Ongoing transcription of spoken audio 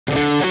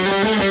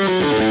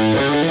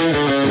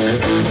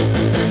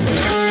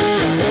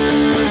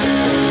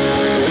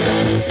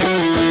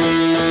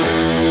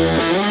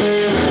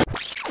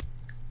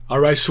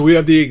Alright, so we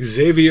have the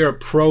Xaviere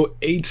Pro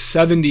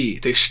 870.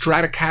 It's a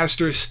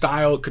Stratocaster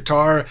style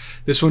guitar.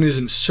 This one is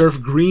in surf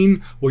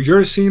green. What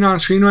you're seeing on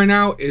screen right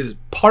now is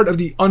part of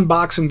the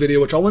unboxing video,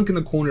 which I'll link in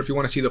the corner if you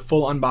want to see the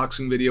full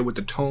unboxing video with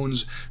the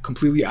tones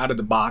completely out of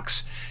the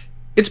box.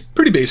 It's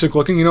pretty basic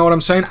looking, you know what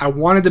I'm saying? I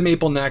wanted the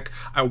maple neck,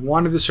 I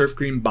wanted the surf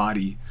green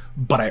body,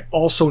 but I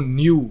also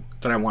knew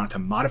that I wanted to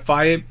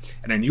modify it,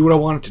 and I knew what I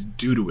wanted to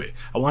do to it.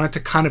 I wanted to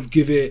kind of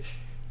give it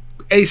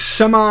a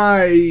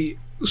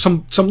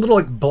some little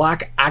like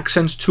black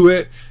accents to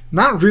it.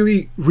 Not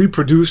really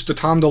reproduce the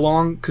Tom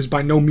DeLonge, because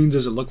by no means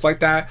does it look like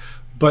that,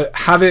 but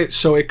have it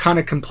so it kind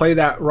of can play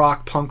that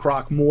rock, punk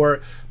rock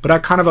more, but I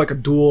kind of like a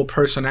dual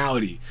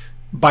personality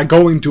by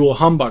going dual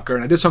humbucker,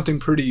 and I did something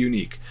pretty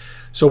unique.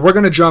 So we're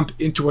going to jump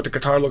into what the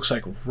guitar looks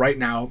like right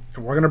now,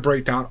 and we're going to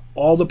break down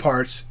all the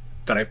parts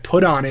that I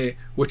put on it,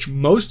 which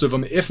most of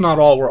them, if not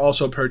all, were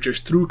also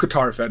purchased through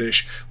Guitar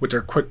Fetish with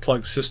their quick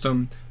plug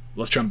system.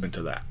 Let's jump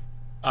into that.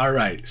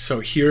 Alright, so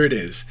here it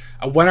is.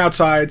 I went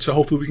outside, so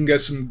hopefully we can get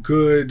some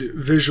good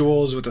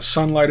visuals with the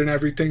sunlight and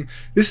everything.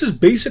 This is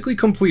basically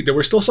complete. There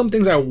were still some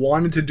things I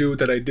wanted to do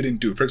that I didn't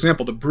do. For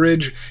example, the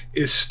bridge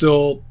is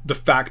still the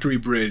factory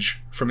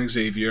bridge from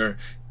Xaviere.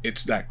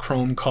 It's that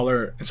chrome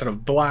color instead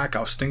of black.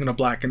 I was thinking of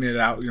blacking it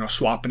out, you know,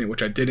 swapping it,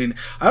 which I didn't.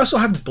 I also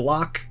had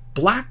black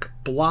block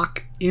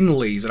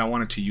inlays that I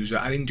wanted to use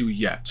that I didn't do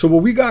yet. So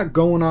what we got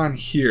going on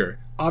here,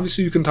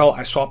 obviously you can tell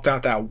I swapped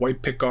out that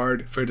white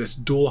pickguard for this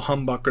dual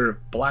humbucker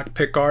black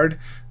pickguard.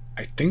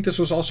 I think this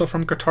was also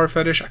from Guitar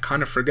Fetish, I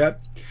kind of forget.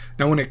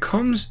 Now when it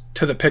comes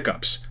to the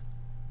pickups,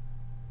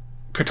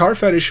 Guitar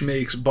Fetish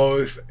makes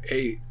both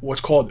a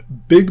what's called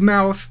big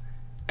mouth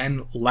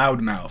and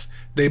loud mouth.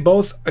 They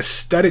both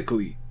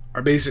aesthetically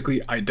are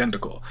basically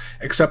identical,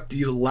 except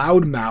the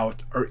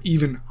loudmouth are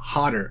even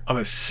hotter of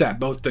a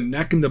set. Both the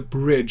neck and the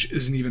bridge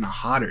is an even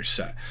hotter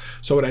set.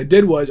 So what I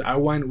did was I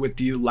went with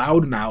the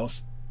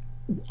loudmouth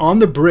on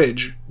the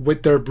bridge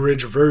with their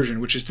bridge version,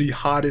 which is the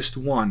hottest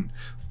one,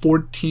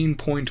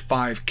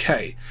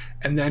 14.5K.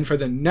 And then for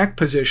the neck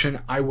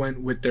position, I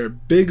went with their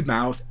big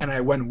mouth, and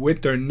I went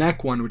with their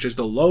neck one, which is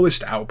the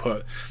lowest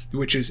output,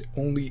 which is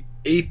only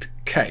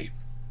 8K.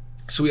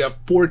 So we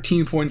have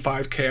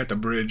 14.5K at the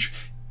bridge,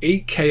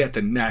 8K at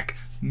the neck.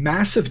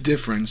 Massive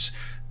difference.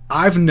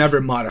 I've never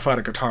modified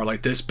a guitar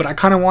like this, but I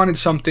kind of wanted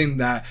something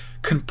that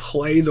can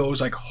play those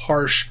like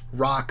harsh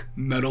rock,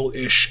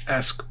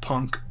 metal-ish-esque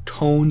punk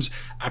tones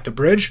at the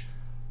bridge,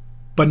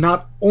 but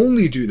not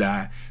only do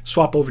that,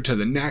 swap over to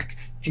the neck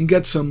and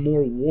get some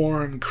more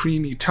warm,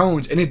 creamy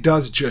tones, and it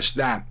does just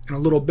that. In a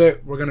little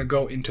bit, we're going to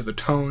go into the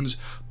tones,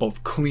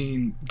 both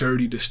clean,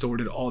 dirty,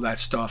 distorted, all that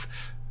stuff.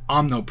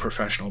 I'm no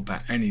professional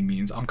by any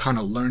means. I'm kind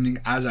of learning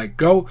as I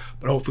go,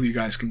 but hopefully you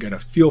guys can get a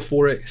feel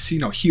for it, see,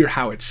 hear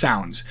how it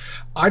sounds.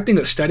 I think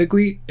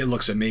aesthetically, it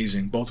looks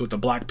amazing, both with the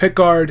black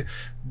pickguard,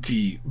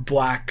 the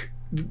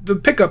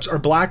pickups are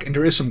black, and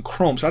there is some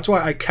chrome, so that's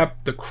why I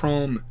kept the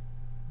chrome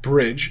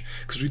bridge,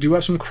 because we do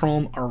have some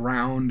chrome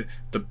around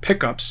the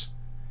pickups.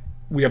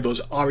 We have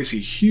those obviously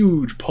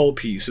huge pull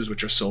pieces,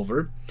 which are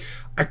silver.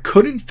 I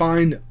couldn't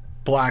find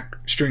black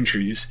string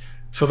trees,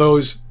 so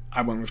those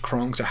I went with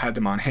chrome because I had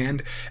them on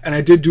hand, and I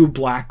did do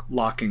black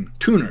locking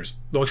tuners.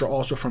 Those are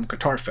also from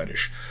Guitar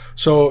Fetish.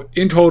 So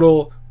in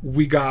total,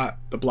 we got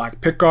the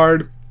black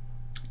pickguard,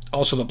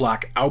 also the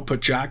black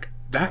output jack.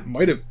 That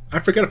might have, I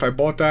forget if I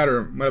bought that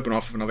or might have been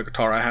off of another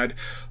guitar I had.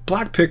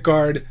 Black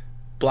pickguard,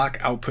 black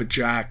output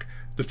jack.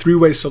 The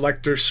three-way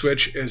selector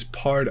switch is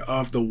part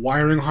of the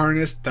wiring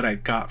harness that I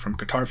got from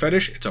Guitar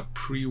Fetish. It's a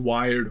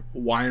pre-wired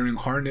wiring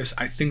harness.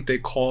 I think they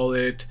call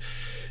it,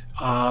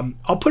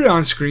 I'll put it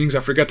on screen because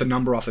I forget the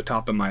number off the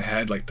top of my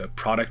head, like the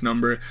product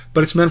number,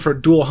 but it's meant for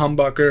dual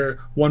humbucker,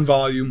 one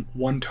volume,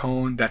 one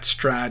tone, that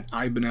Strat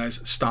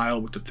Ibanez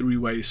style with the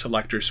three-way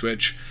selector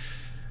switch.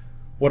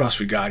 What else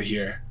we got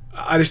here?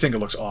 I just think it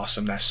looks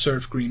awesome. That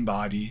surf green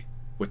body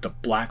with the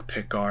black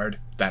pickguard,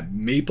 that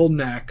maple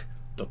neck,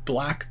 the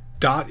black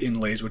dot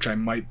inlays, which I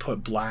might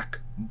put black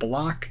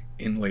block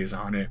inlays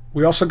on it.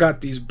 We also got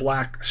these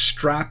black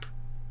strap,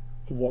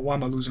 why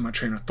am I losing my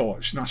train of thought?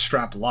 It's not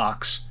strap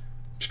locks,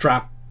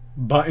 strap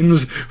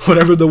buttons,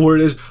 whatever the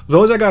word is.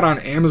 Those I got on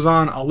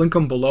Amazon. I'll link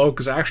them below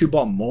because I actually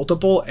bought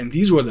multiple, and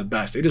these were the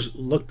best. They just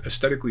looked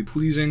aesthetically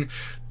pleasing.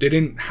 They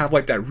didn't have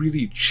like that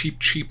really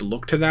cheap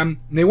look to them,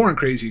 and they weren't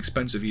crazy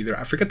expensive either.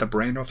 I forget the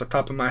brand off the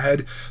top of my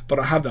head, but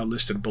I'll have that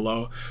listed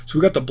below. So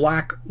we got the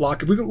black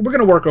lock. We're going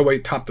to work our way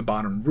top to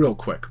bottom real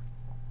quick.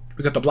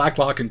 We got the black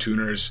lock and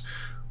tuners.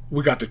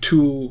 We got the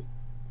two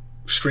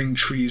string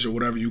trees, or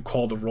whatever you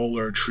call the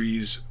roller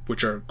trees,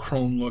 which are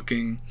chrome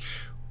looking.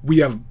 We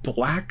have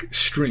black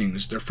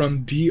strings. They're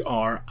from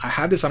DR. I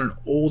had this on an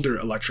older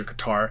electric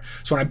guitar.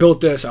 So when I built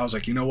this, I was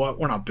like, you know what?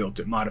 Or not built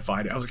it,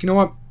 modified it. I was like, you know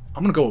what?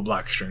 I'm going to go with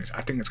black strings.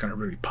 I think it's going to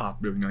really pop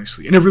really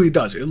nicely. And it really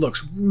does. It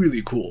looks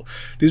really cool.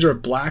 These are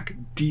black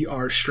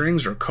DR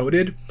strings. They're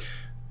coated.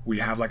 We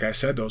have, like I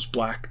said, those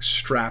black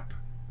strap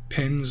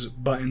pins,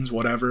 buttons,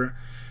 whatever.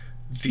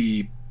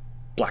 the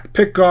black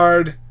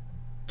pickguard,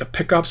 the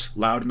pickups,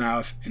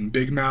 loudmouth and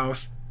big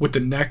mouth, with the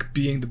neck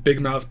being the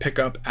big mouth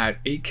pickup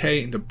at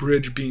 8K and the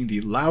bridge being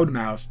the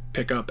loudmouth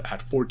pickup at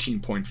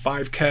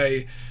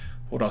 14.5K.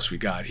 What else we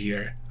got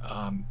here?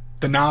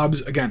 The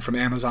knobs, again, from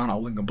Amazon.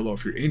 I'll link them below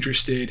if you're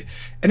interested.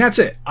 And that's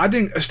it. I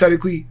think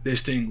aesthetically,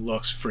 this thing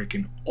looks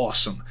freaking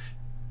awesome.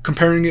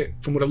 Comparing it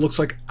from what it looks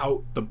like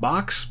out the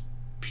box,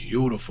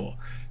 beautiful.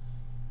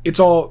 It's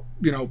all,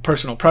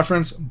 personal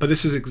preference, but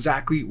this is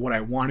exactly what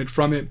I wanted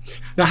from it.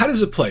 Now, how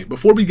does it play?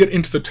 Before we get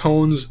into the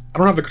tones, I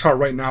don't have the guitar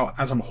right now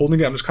as I'm holding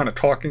it. I'm just kind of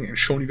talking and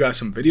showing you guys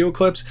some video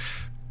clips.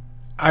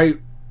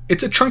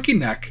 It's a chunky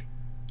neck.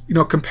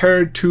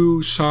 Compared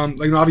to some,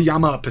 I have a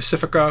Yamaha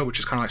Pacifica, which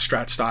is kind of like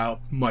Strat style,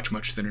 much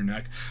thinner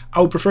neck.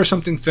 I would prefer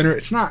something thinner.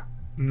 It's not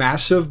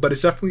massive, but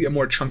it's definitely a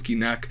more chunky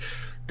neck.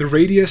 The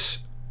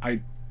radius,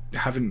 I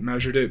haven't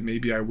measured it.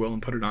 Maybe I will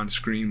and put it on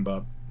screen,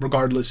 but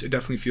regardless, it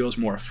definitely feels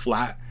more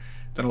flat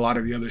than a lot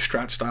of the other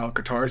Strat style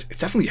guitars.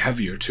 It's definitely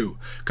heavier too,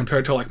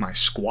 compared to like my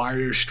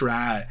Squire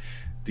Strat,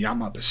 the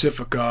Yamaha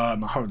Pacifica,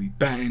 my Harley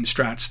Benton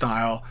Strat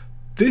style.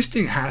 This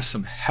thing has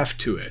some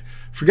heft to it.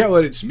 Forget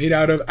what it's made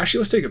out of. Actually,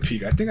 let's take a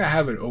peek. I think I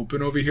have it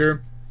open over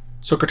here.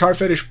 So Guitar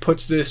Fetish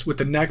puts this with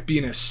the neck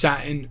being a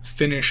satin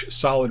finish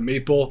solid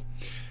maple.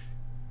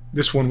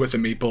 This one with a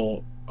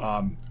maple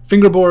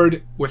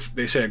fingerboard with,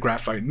 they say, a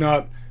graphite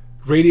nut.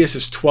 Radius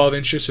is 12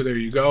 inches, so there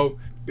you go.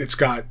 It's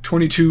got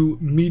 22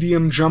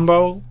 medium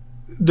jumbo.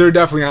 They're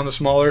definitely on the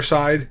smaller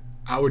side.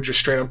 I would just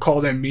straight up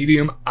call them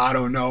medium. I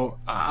don't know.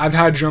 I've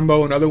had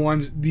jumbo and other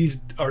ones.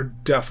 These are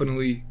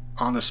definitely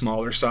on the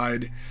smaller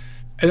side.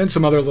 And then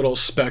some other little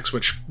specs,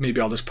 which maybe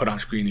I'll just put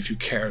on screen if you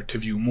care to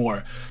view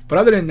more. But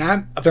other than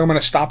that, I think I'm going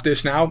to stop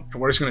this now,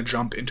 and we're just going to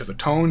jump into the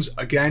tones.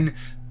 Again,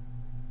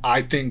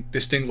 I think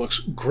this thing looks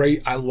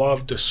great. I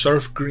love the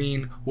surf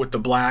green with the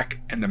black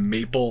and the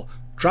maple.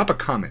 Drop a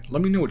comment.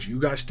 Let me know what you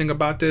guys think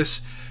about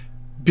this.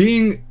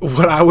 Being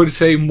what I would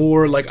say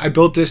more like, I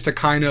built this to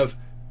kind of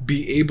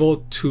be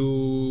able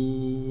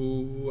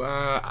to,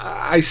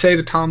 I say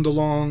the Tom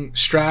DeLonge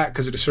Strat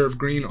because it is surf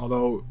green,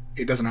 although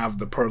it doesn't have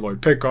the Perloid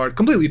pickguard,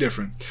 completely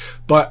different.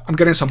 But I'm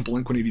getting some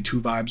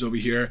Blink-182 vibes over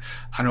here.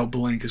 I know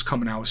Blink is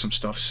coming out with some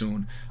stuff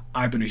soon.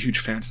 I've been a huge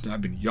fan since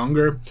I've been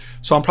younger.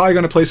 So I'm probably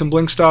going to play some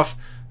Blink stuff,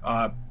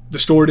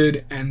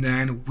 Distorted, and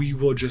then we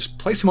will just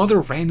play some other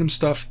random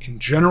stuff in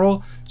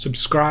general.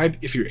 Subscribe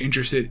if you're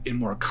interested in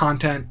more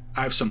content.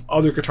 I have some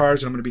other guitars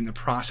that I'm going to be in the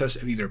process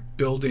of either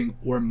building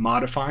or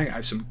modifying. I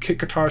have some kit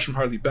guitars from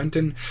Harley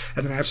Benton,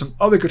 and then I have some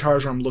other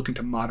guitars where I'm looking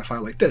to modify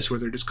like this, where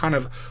they're just kind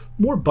of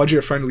more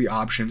budget-friendly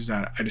options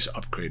that I just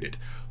upgraded.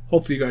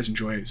 Hopefully you guys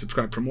enjoy it.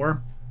 Subscribe for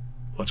more.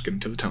 Let's get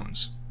into the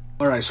tones.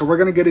 All right, so we're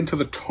going to get into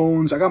the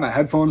tones. I got my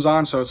headphones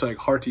on, so it's like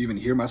hard to even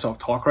hear myself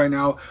talk right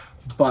now.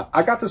 But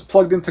I got this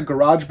plugged into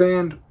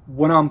GarageBand.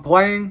 When I'm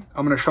playing,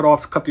 I'm going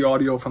to cut the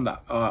audio from the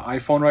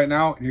iPhone right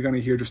now, and you're going to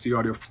hear just the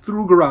audio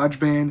through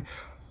GarageBand.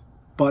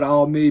 But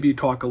I'll maybe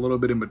talk a little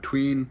bit in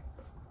between.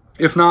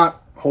 If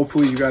not,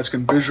 hopefully you guys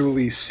can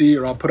visually see,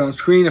 or I'll put on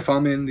screen if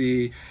I'm in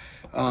the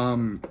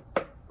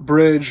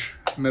bridge,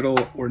 middle,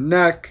 or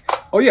neck.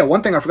 Oh yeah,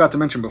 one thing I forgot to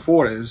mention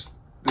before is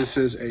this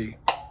is a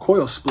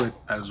coil split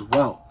as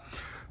well.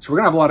 So we're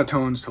going to have a lot of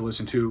tones to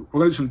listen to.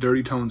 We're going to do some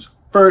dirty tones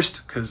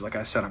first, because like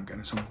I said, I'm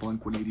getting some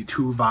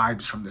Blink-182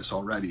 vibes from this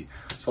already.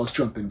 So let's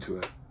jump into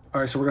it.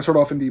 All right, so we're gonna start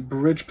off in the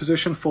bridge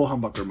position, full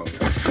humbucker mode.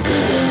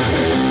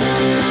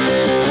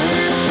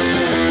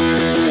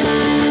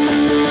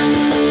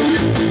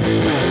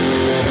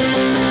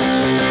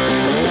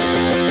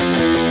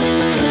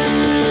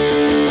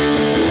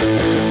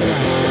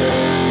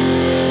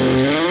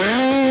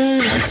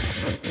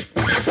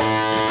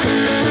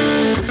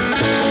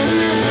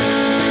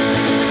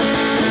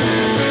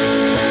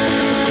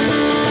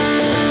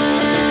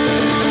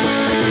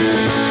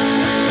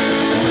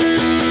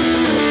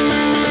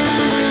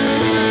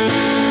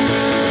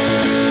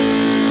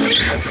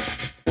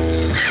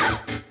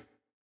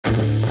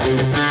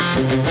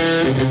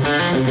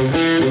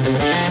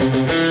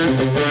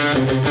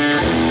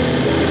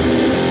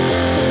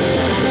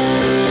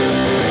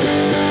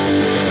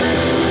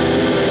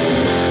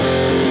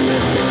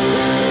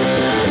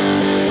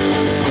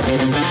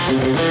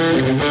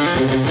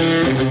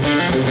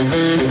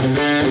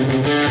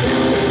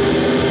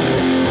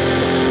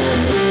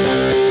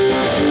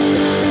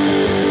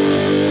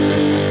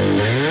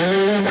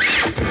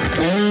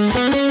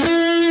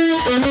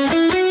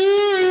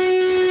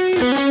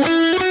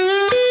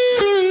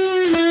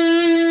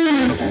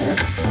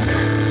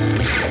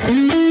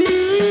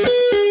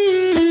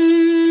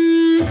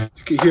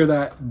 Hear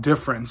that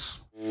difference.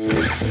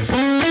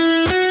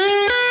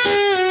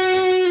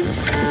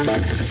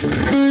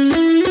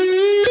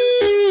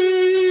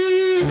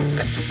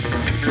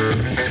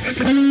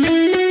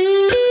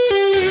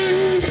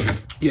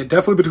 Yeah,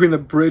 definitely between the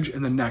bridge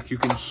and the neck, you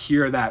can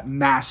hear that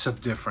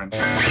massive difference.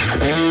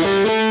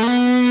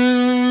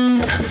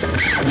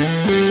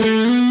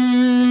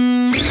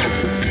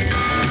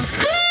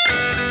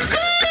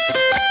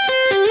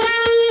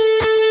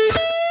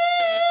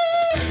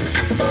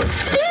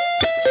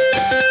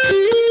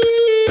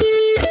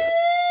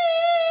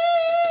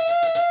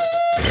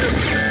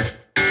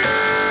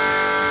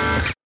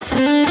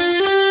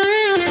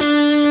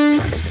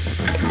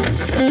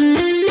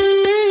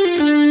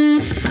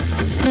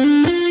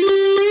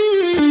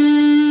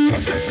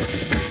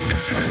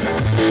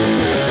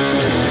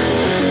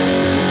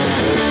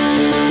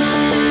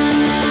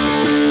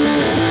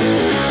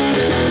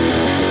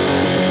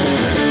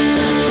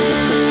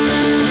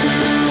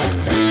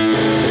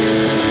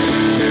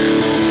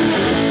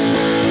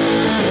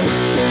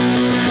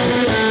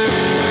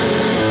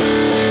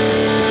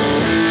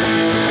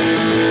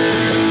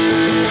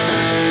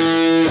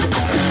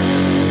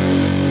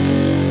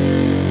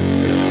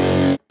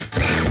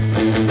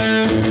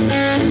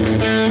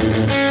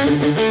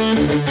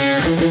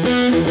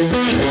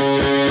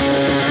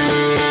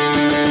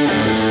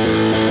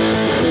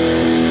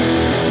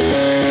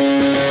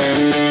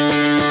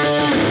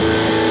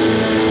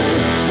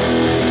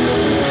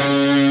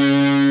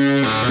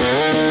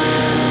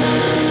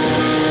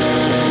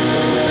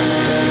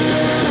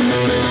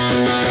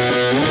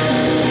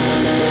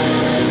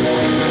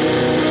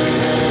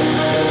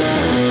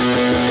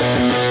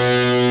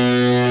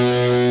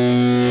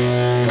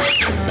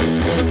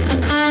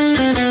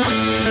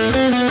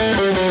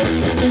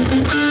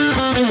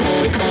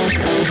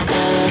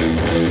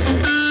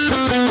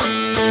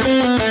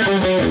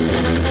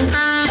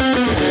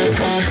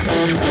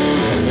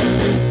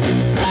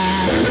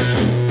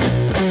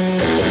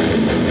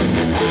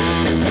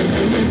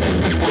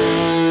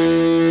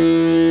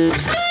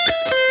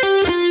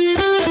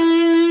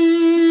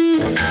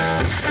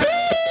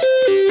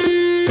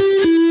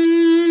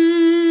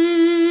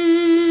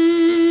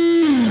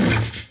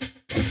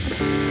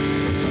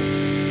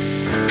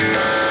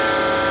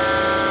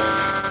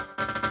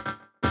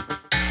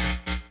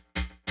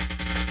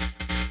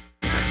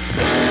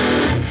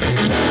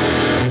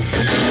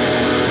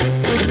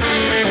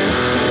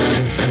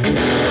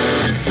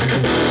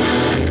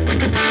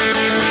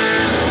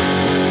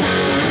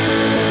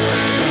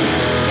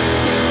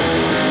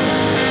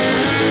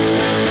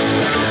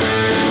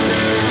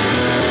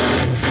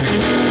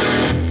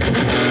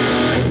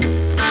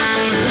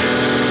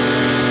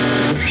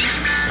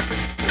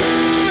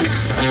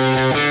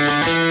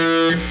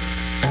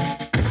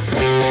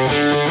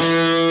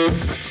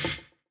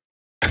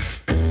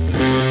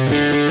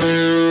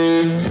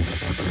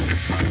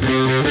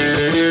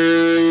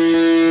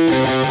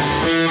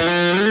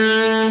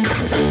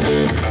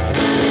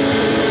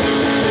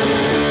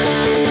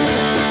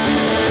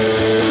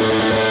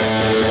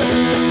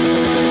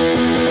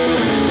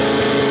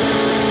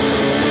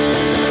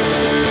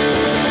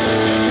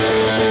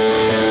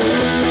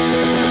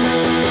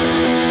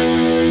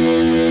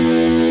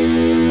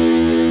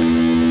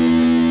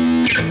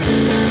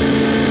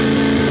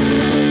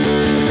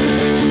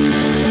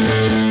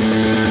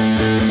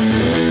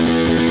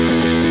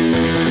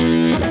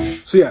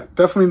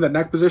 definitely in the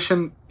neck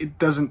position, it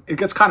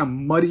gets kind of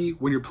muddy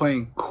when you're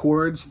playing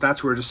chords.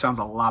 That's where it just sounds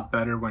a lot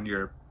better when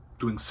you're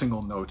doing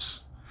single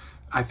notes.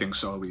 I think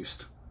so, at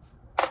least.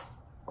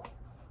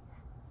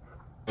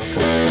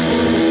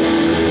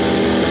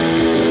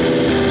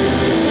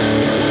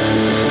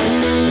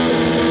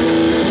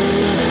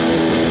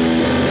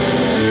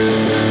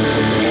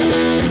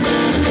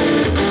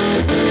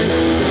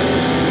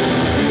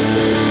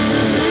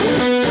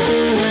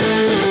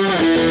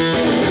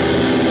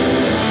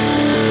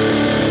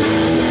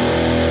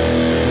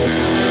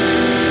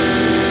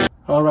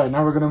 All right,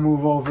 now we're gonna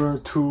move over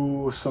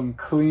to some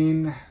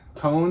clean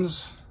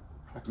tones.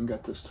 If I can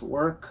get this to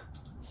work.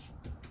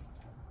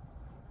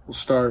 We'll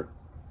start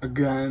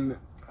again,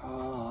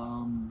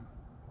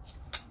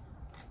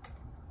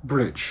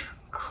 bridge,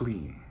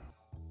 clean.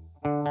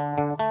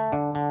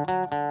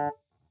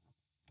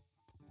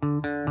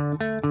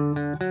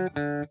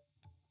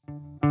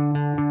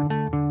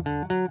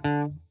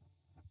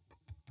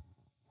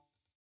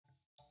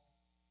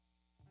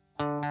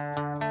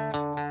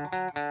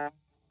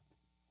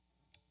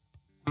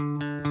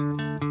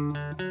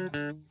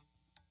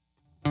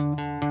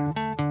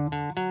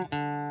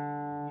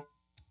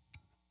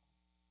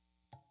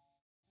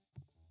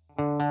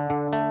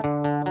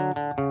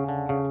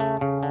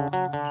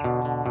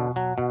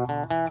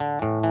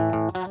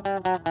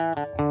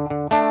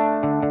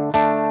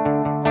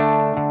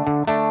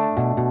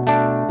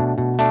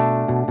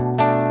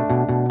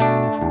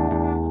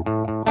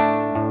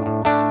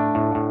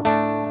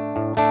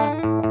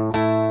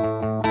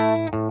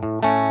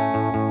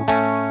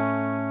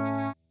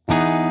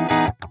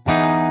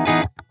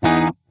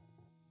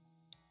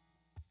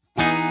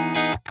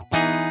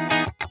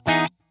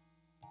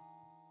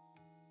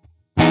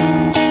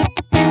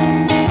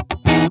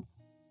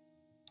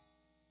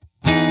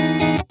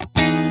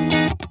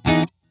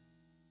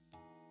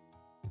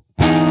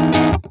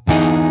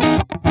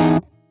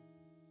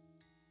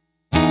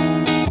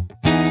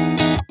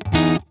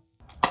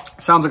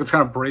 Sounds like it's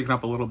kind of breaking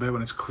up a little bit.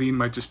 When it's clean,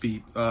 might just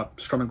be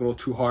strumming a little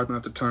too hard. I'm gonna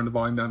have to turn the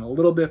volume down a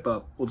little bit,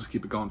 but we'll just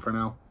keep it going for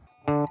now.